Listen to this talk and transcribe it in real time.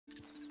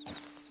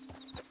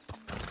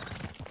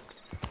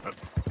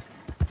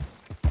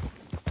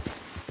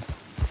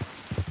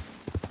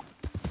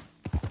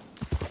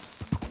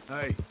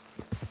Hey.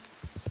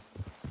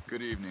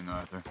 Good evening,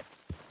 Arthur.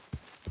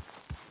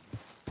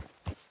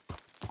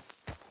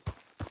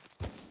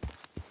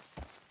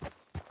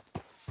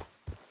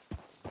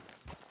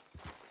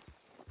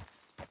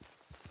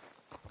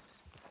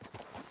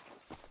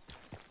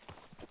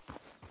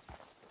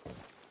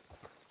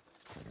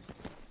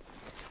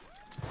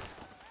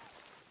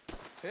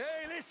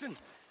 Hey, listen.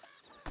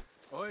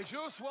 I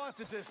just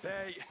wanted to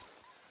say,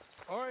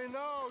 I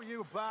know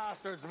you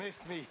bastards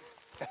missed me.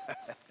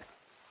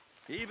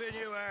 Even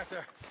you,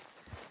 Arthur.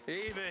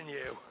 Even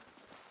you.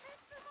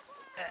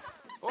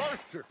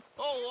 Arthur!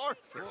 Oh,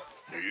 Arthur!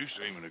 You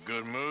seem in a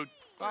good mood.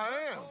 I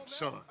am,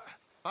 son.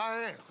 I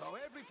am. So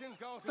everything's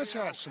going to Let's be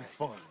have okay. some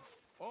fun.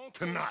 Uncle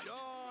Tonight.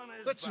 John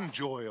is Let's back.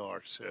 enjoy And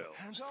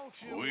ourselves. don't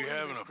you Are we worry,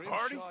 having Miss a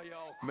party? Grimshaw, you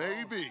old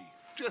Maybe.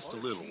 Just a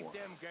I'll little keep one.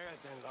 them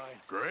girls in line.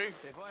 Great.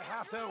 If I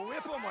have to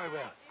whip them, I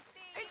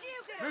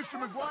will.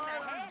 Mr.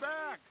 McGuire is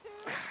back!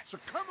 So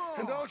come on!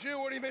 And don't you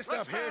worry, Mr. Let's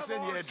have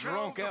Pearson, you ourselves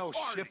drunk a old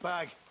party.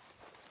 shitbag.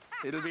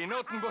 It'll be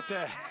nothing but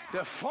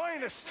the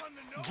finest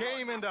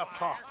game in the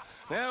pot.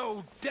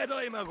 Now,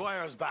 Deadeye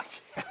McGuire's back.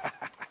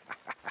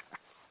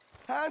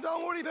 And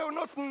don't worry about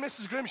nothing,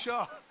 Mrs.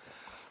 Grimshaw.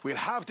 We'll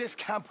have this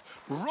camp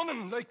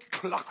running like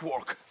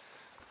clockwork.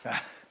 I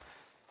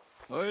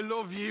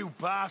love you,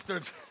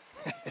 bastards.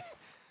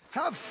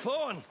 Have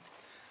fun.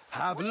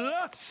 Have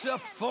lots of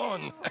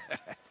fun.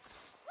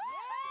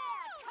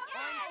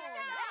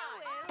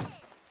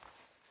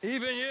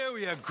 Even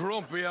you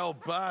grumpy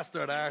old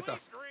bastard, Arthur.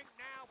 Drink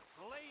now,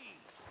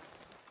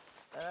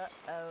 please.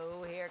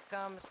 Uh-oh, here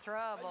comes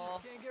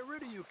trouble. Can't get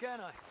rid of you,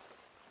 can I?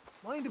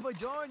 Mind if I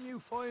join you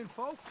fine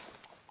folks?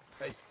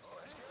 Hey,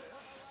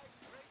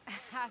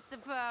 I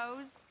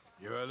suppose.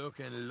 you're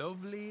looking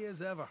lovely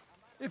as ever,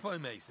 if I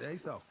may say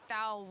so.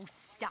 Oh,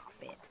 stop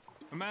it.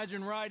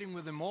 Imagine riding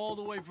with him all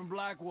the way from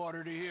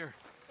Blackwater to here.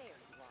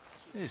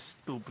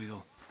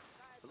 Estúpido.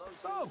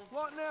 So,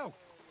 what now?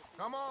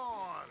 Come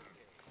on!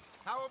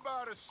 How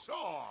about a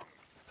song?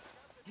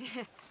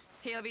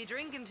 He'll be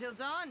drinking till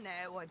dawn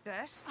now, I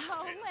bet.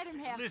 Oh, let him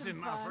have Listen,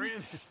 some my fun.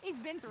 friend. He's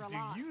been through a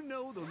lot. Do you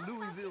know the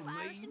Louisville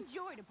I just maid?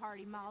 enjoyed a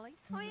party, Molly.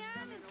 I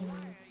am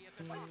enjoying.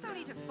 I just don't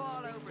need to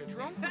fall over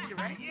drunk with the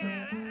rest of them.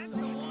 Yeah, that's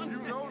the one.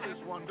 You know this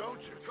one,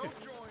 don't you? Go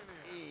join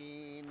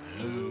in.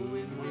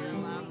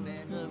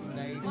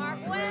 Mark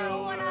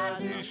well what I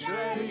do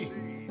say.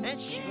 And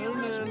she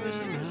was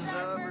mistress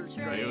of her It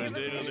trade. was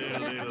diddle diddle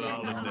diddle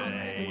all the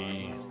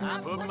day.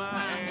 Put my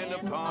hand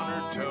upon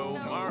her toe.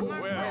 Mark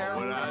well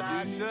what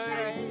I do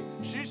say.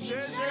 She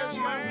says, young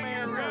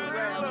man, you're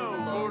rather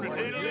low for the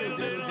diddle diddle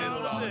diddle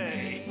diddle all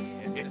day.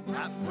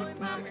 I put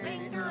my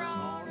finger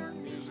on her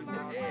knee.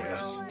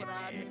 Yes.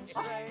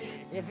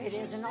 If it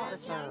isn't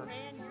Arthur.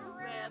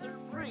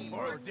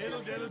 Horse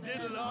diddle diddle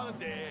diddle all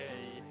day.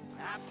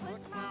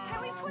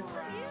 Can we put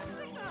some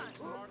music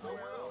on?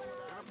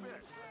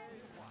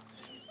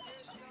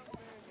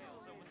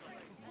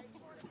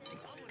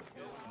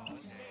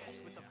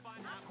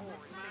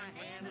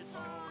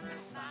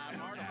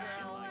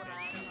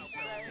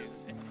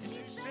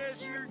 She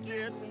says you're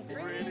getting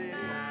pretty.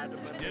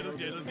 Diddle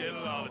diddle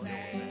diddle all the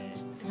day.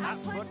 I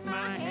put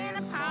my hand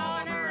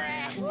upon her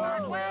ass.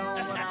 Mark well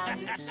what I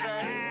do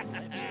say.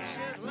 She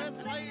says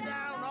let's lay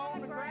down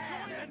on the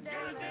ground.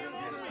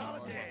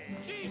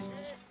 Jesus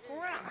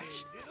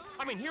Christ!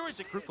 I mean, here is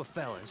a group of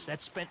fellas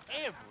that spent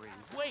every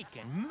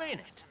waking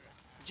minute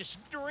just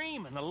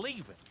dreaming of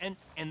leaving, and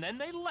then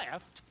they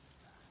left,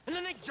 and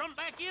then they jumped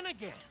back in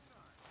again.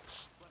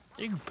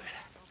 Stupid.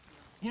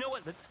 You know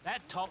what?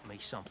 That taught me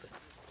something,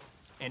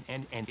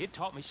 and it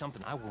taught me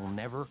something I will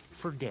never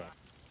forget.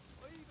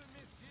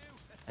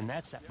 And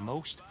that's that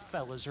most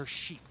fellas are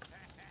sheep.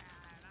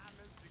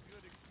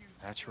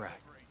 That's right.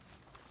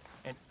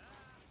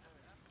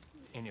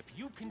 And if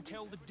you can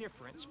tell the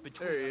difference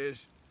between There he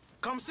is.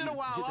 Come sit a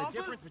while, the Arthur.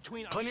 difference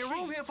between a Plenty of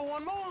room sheep here for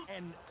one more.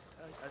 and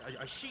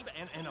a sheep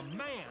and a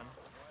man,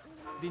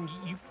 then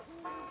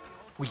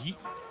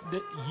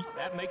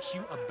that makes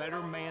you a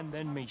better man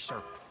than me,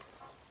 sir.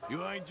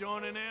 You ain't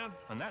joining in?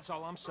 And that's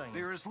all I'm saying.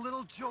 There is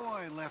little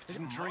joy left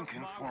in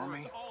drinking for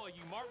me. All of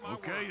you, mark my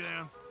Okay, words.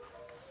 then.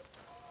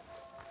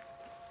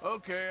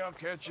 Okay, I'll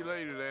catch you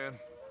later, then.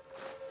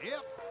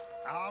 Yep,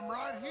 I'm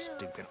right here.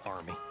 Stupid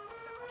army.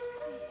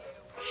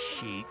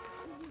 Sheep.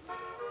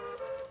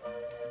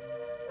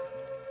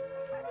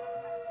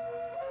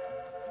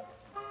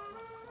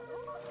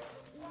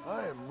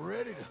 I am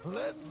ready to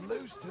let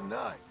loose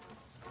tonight.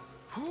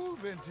 Whew,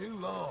 been too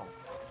long.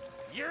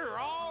 You're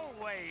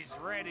always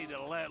ready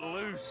to let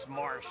loose,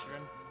 Martian.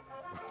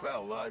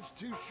 Well, life's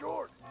too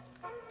short.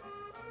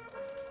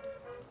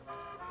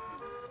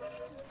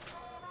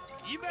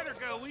 You better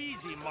go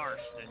easy,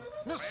 Marston.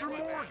 Mr.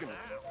 Morgan.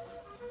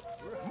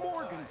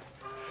 Morgan.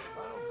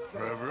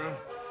 Reverend?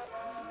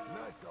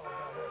 Tonight's all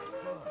about having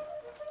fun.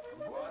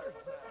 Water's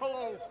back.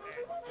 Hello.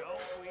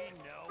 Don't we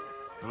know?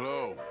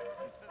 Hello.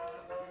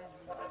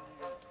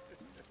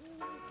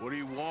 What do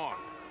you want?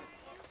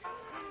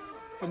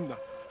 I'm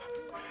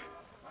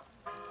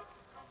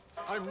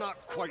not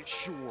quite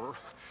sure.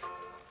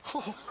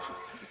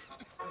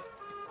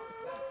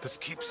 This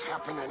keeps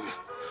happening.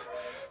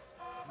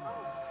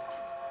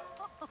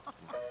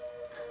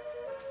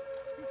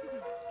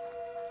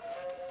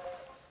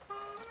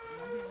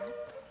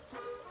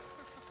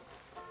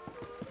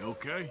 You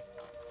okay?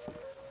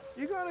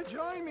 You gotta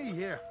join me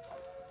here.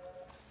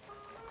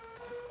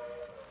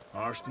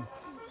 Marston?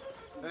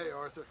 Hey,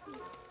 Arthur.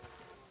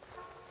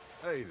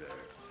 Hey there.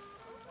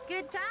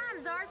 Good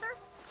times, Arthur.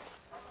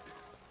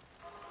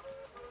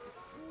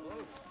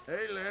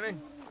 Hey, Lenny.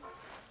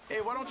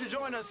 Hey, why don't you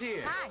join us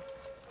here? Hi.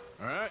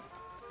 All right.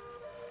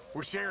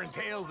 We're sharing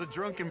tales of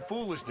drunken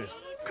foolishness.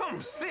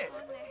 Come sit.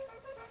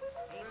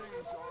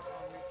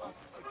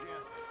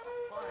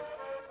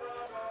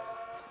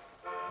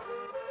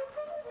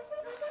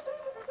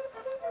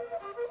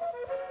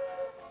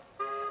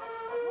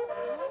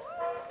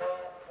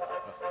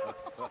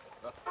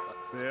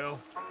 Bill,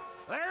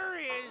 There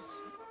is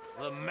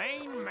the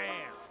main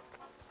man.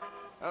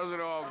 how's it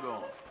all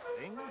going?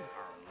 Things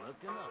are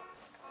looking up.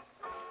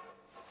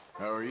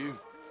 How are you?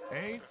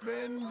 Ain't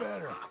been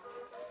better.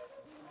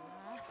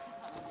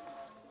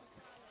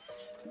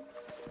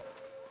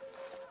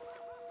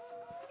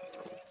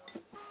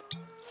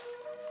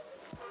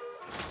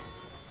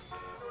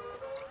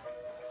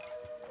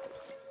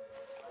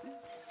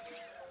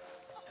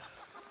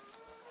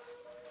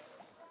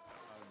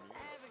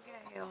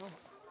 Abigail.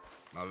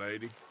 My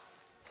lady?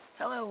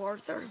 Hello,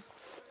 Arthur.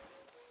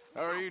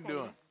 How are you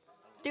doing?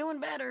 Doing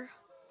better.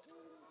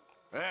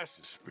 That's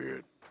the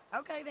spirit.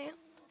 Okay, then.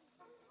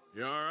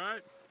 You all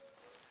right?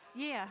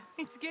 Yeah,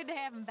 it's good to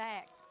have him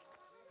back.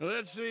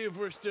 Let's see if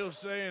we're still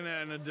saying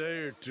that in a day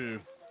or two.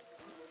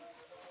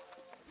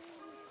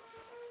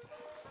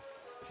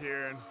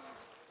 Kieran,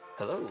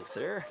 Hello,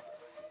 sir.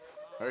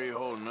 how are you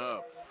holding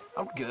up?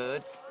 I'm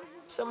good.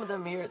 Some of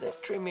them here, they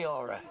treat me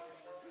all right.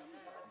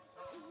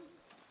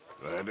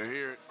 Glad to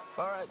hear it.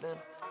 All right, then.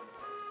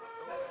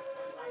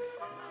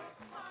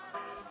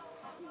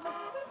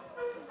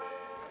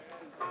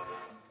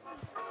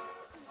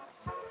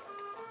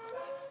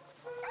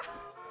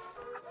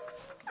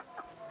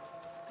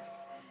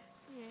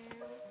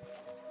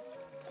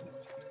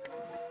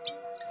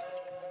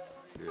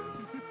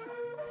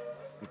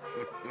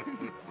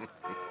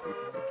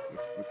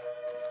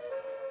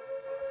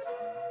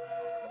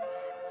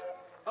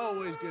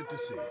 Always good to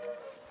see you.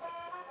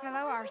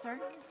 Hello, Arthur.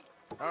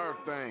 How are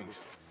things?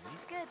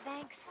 Good,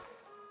 thanks.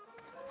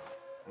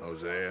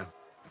 Hosea,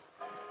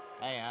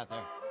 Hey,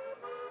 Arthur.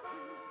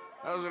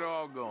 how's it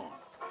all going?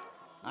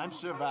 I'm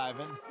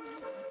surviving.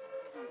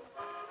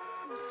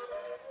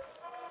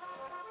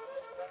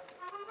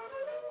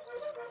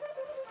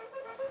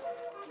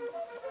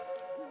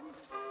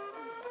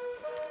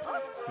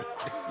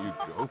 You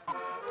go.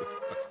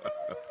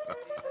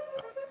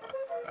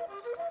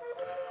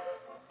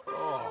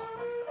 Oh.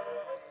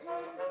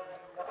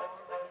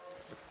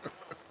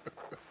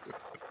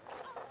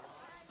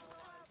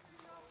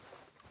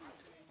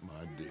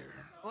 My dear.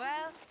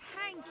 Well,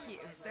 thank you,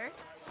 sir.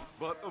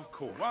 But of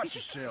course. Watch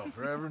yourself,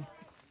 Reverend.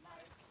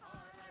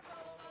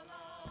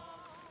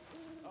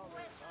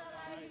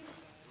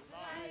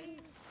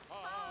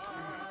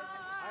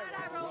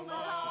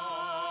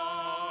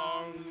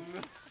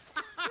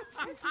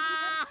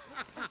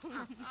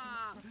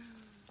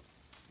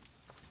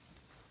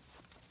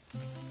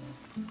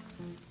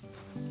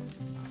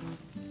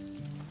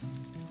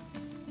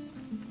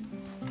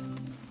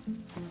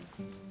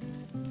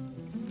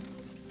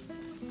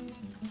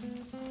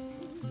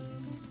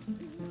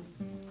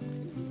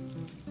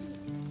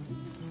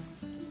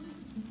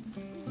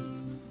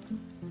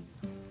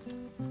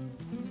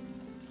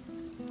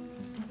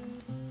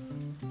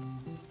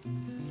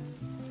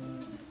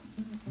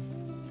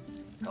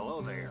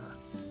 Hello there.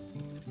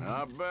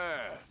 Not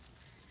bad.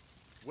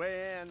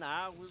 When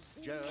I was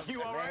just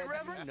You all right, a lad,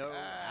 Reverend? you know,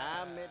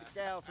 I met a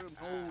gal from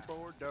old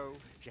Bordeaux.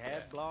 She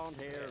had blonde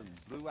hair and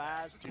blue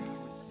eyes too.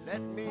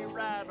 Let me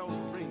ride on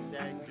the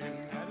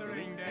ring-dang-doo. The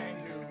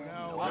ring-dang-doo.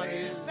 Now What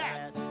is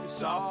that? It's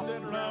soft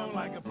and round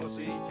like a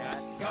pussy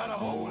cat. Got a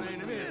hole in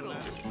the middle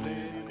Just just split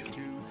into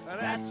two. and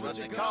that's what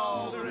you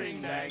call the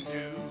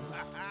ring-dang-doo.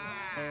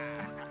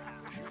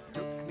 She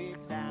took me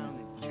down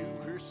into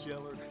her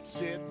cellar.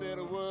 Said that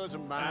I was a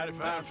mighty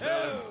fine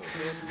fella.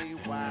 Fed me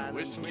wine and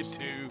Whiskey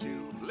too.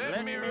 too.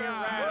 Let me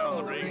ride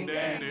on the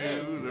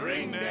ring-dang-doo, the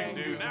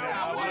ring-dang-doo.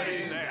 Now what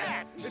is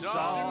that?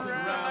 Soft and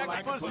round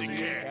like a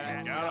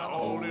pussycat. Got a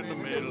hole in the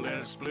middle and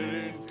it's split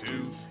in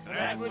two. And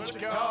that's what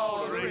you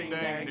call a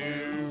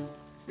ring-dang-doo.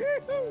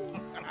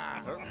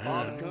 Her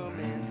father come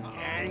in,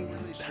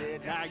 angrily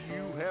said, now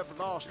you have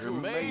lost Your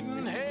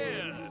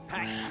maidenhead.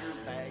 Pack your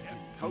bags and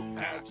coat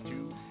bags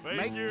too.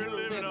 Make your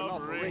living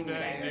off a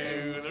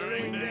ring-dang-doo, the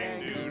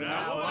ring-dang-doo.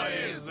 Now what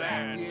is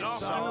that?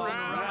 Soft and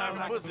round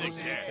like a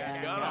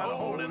pussycat. Got a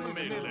hole in the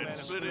middle and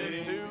split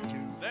in two.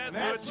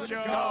 That's what you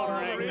call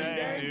a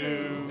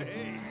ring-dang-doo.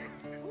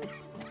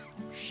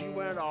 She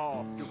went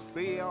off to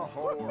be a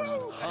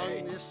whore,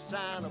 hung this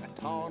sign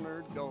upon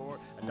her door,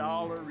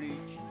 $1 each,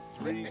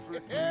 3 for 2.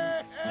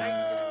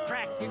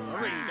 Crack it,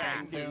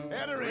 ring-dang-doo,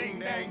 and a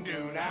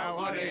ring-dang-doo. Now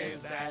what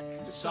is that?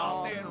 It's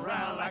soft and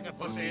round like a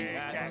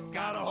pussycat.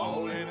 Got a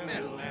hole in the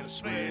middle and a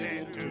split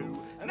in two.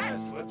 And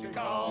that's what you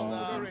call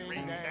the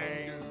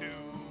ring-dang-doo.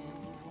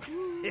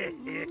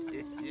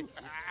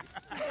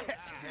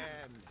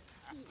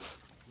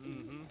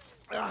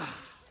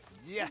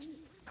 Yes.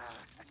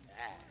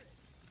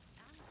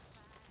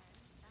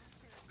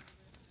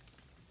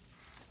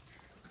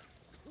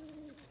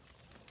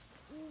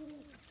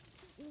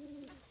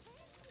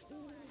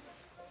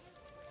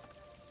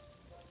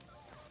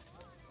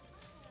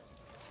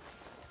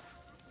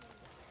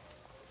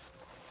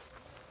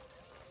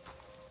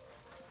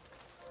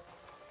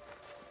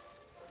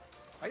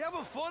 Are you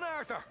having fun,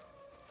 Arthur?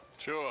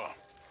 Sure.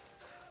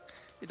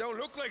 You don't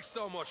look like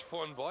so much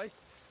fun, boy.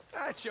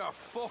 That's your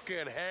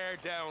fucking hair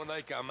down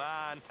like a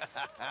man.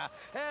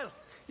 Hell,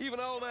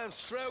 even old man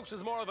Strauss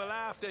is more of a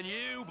laugh than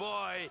you,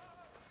 boy.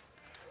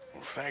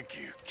 Well, thank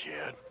you,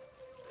 kid.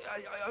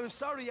 I'm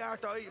sorry,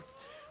 Arthur.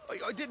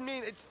 I didn't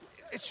mean it.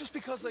 It's just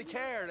because I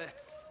care.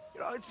 You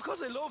know, it's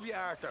because I love you,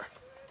 Arthur.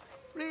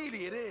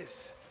 Really, it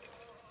is.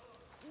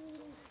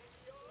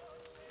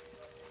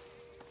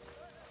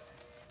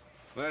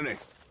 Lenny.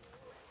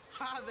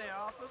 Hi there,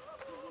 Arthur.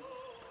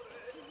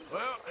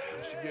 Well,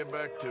 I should get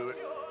back to it.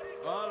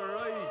 All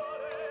right.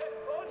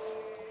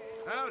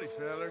 Howdy,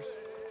 fellers.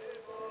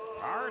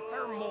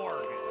 Arthur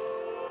Morgan.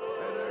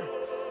 Hey there.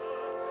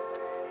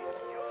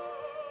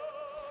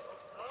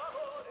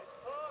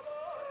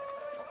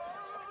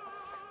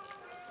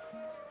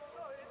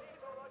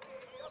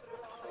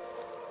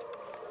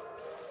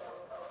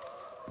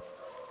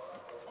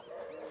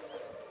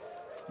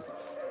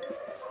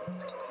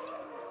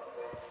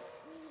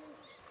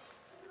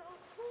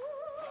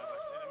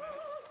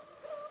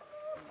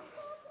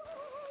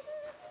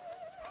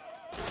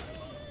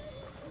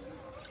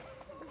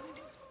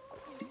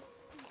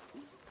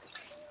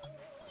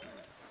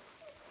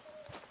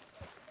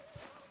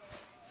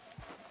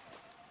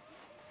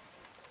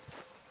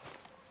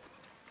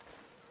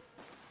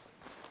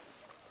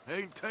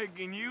 Ain't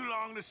taking you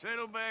long to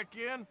settle back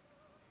in?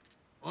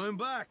 I'm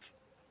back.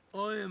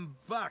 I am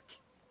back.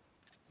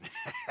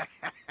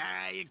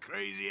 You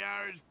crazy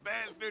Irish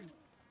bastard.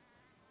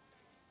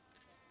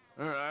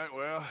 All right,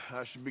 well,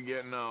 I should be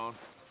getting on.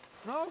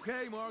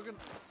 Okay, Morgan.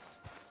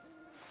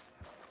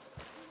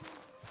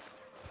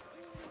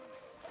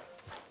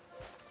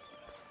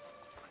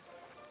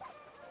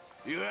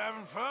 You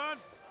having fun?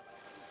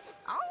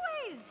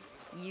 Always.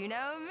 You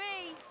know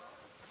me.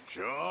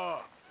 Sure.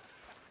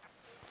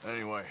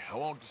 Anyway, I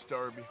won't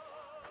disturb you.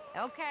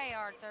 Okay,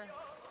 Arthur.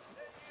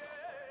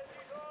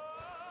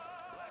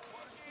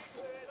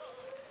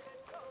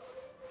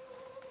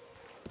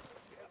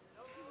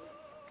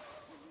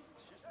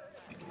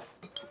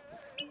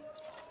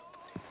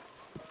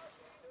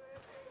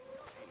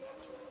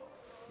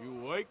 You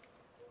awake?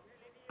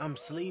 I'm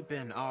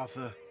sleeping,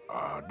 Arthur.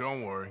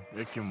 Don't worry.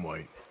 It can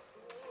wait.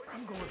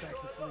 I'm going back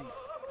to sleep.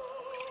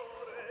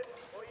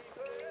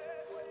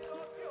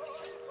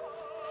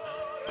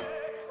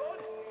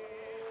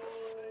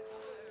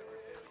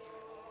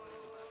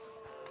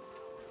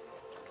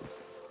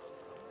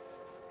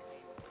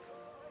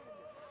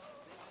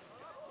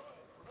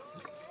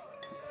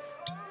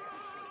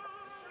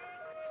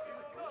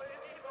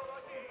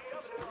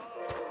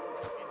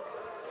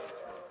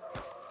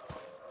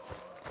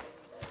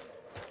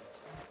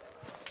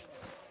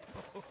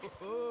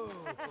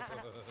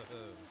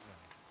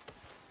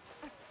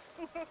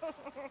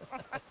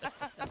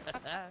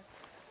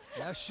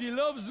 Now she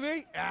loves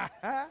me.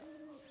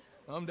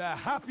 I'm the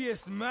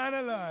happiest man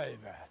alive.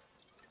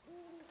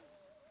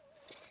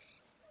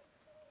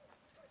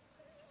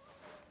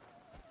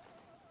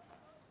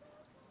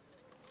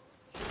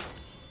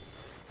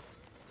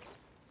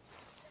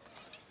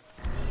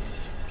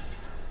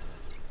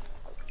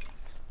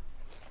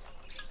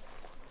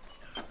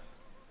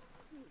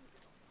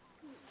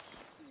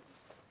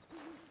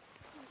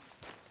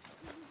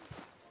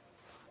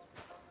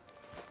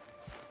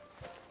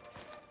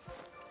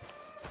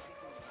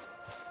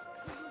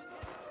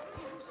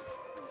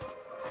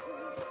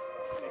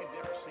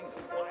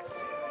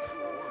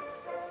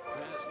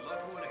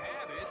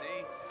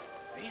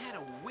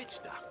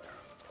 Doctor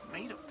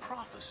made a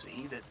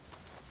prophecy that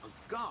a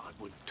god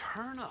would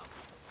turn up,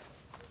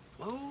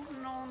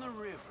 floating on the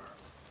river,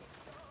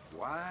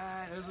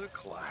 white as a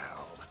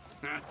cloud.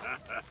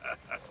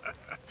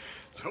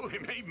 So they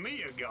made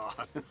me a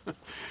god.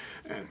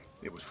 And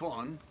it was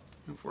fun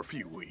for a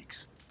few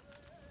weeks.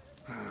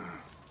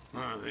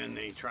 Then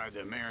they tried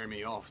to marry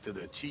me off to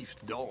the chief's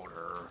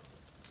daughter.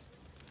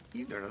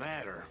 Either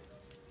that or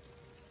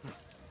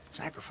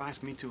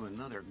sacrifice me to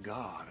another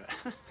god.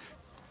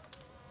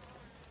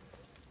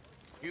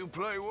 You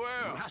play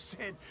well. I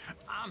said,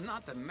 I'm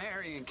not the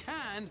marrying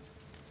kind.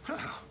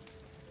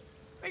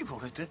 They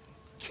wanted to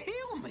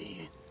kill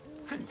me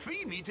and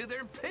feed me to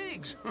their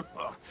pigs.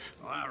 Well,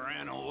 I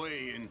ran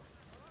away and,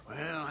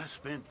 well, I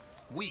spent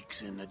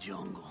weeks in the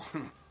jungle.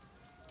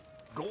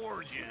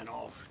 Gorging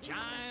off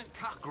giant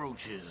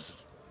cockroaches.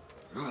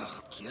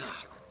 Oh,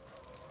 God.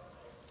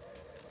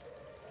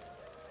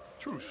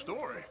 True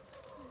story.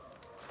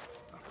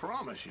 I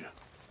promise you.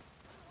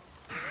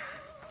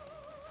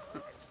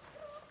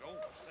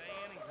 Don't say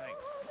anything.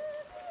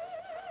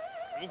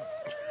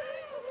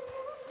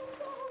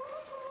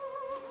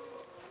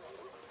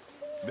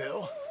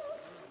 Bill,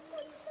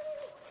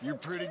 you're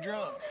pretty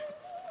drunk.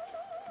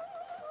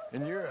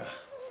 And you're a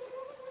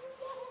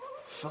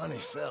funny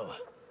fella.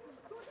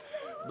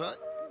 But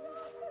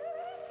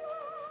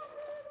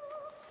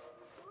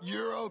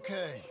you're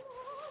okay.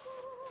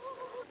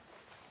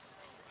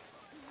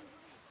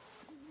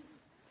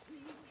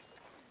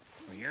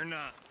 Well, you're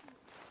not.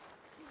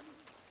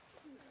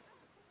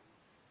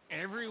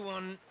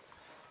 Everyone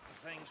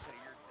thinks that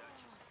you're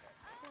Dutch's.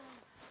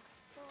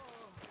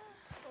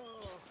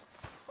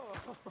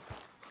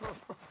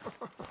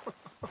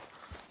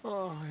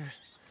 Oh, yeah.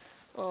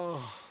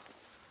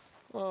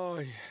 Oh,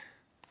 yeah.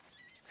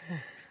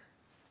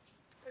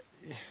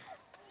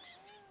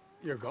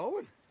 You're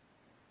going?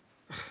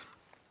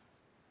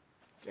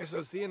 Guess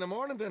I'll see you in the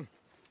morning then.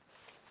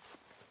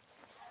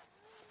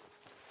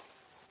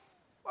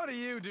 What are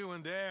you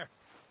doing there,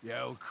 you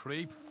old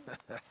creep?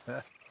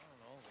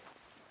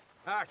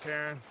 Hi,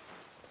 Karen.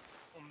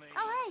 Oh,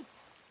 hey.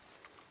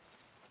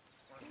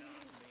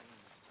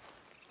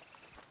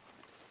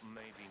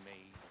 Maybe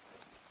me.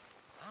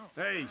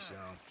 Hey,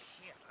 Sean.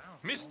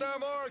 Mr.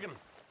 Morgan.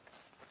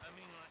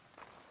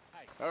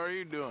 How are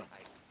you doing?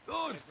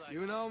 Good.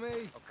 You know me.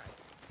 Okay.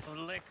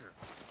 Liquor.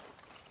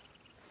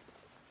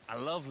 I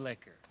love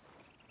liquor.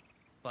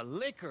 But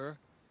liquor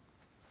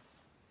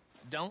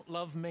don't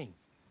love me.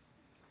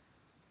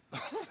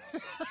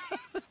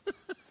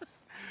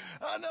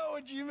 I know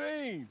what you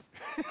mean.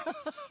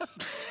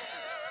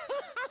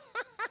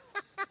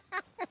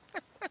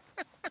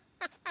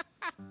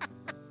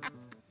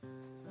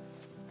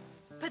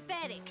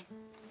 Pathetic.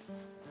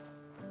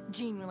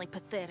 Genuinely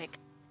pathetic.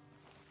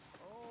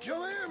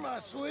 Come here, my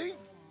sweet.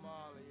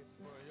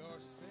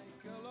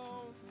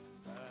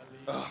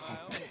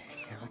 Oh,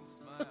 damn.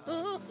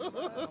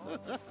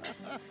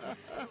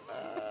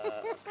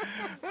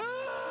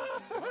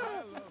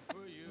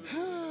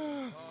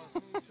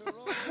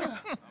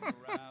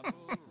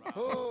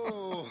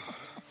 Oh.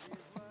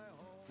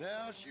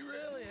 Now she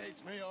really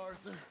hates me,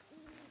 Arthur.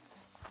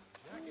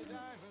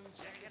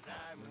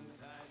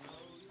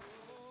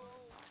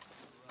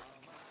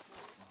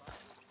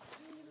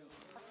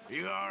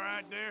 You all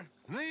right there?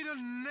 Need a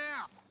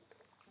nap.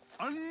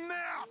 A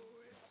nap!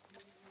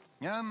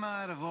 I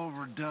might have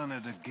overdone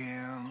it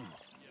again.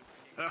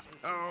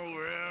 Oh,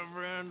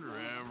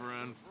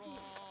 Reverend.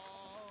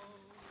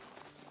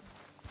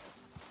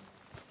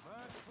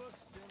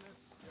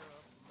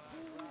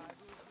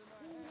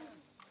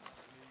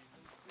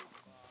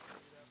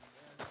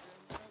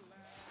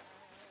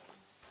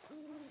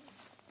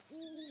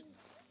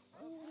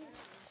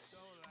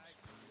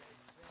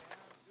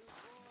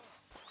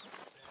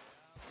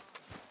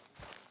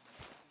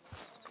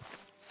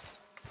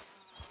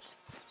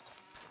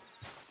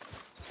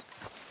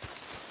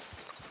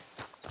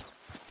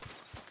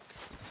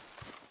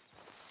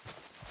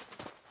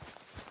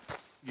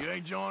 You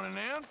ain't joining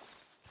in?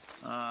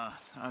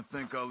 I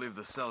think I'll leave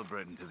the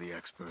celebrating to the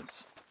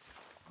experts.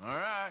 All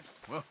right.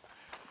 Well,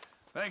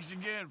 thanks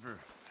again for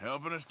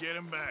helping us get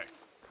him back.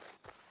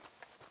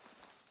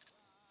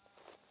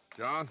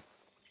 John,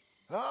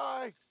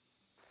 Hi.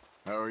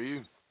 how are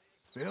you?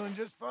 Feeling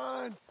just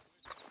fine.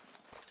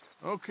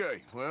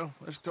 Okay, well,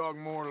 let's talk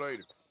more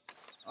later.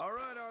 All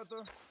right,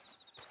 Arthur.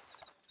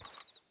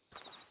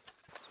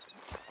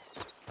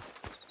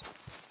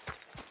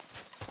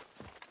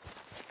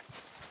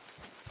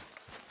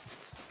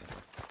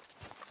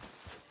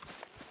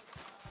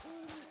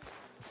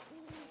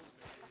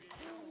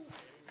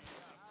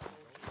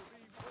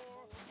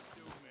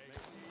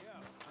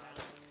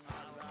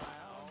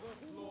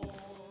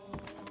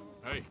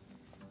 Hey,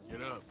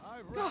 get up.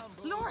 Oh,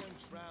 Lord!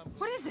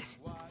 What is this?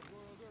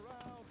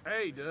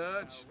 Hey,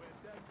 Dutch.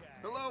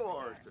 Hello,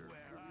 Arthur.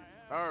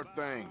 How are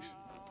things?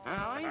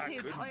 I'm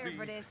too tired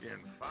for this.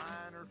 In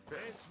finer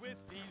fits with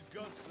these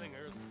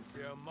gunslingers.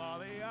 Dear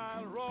Molly,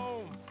 I'll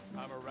roam.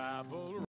 I'm a rabble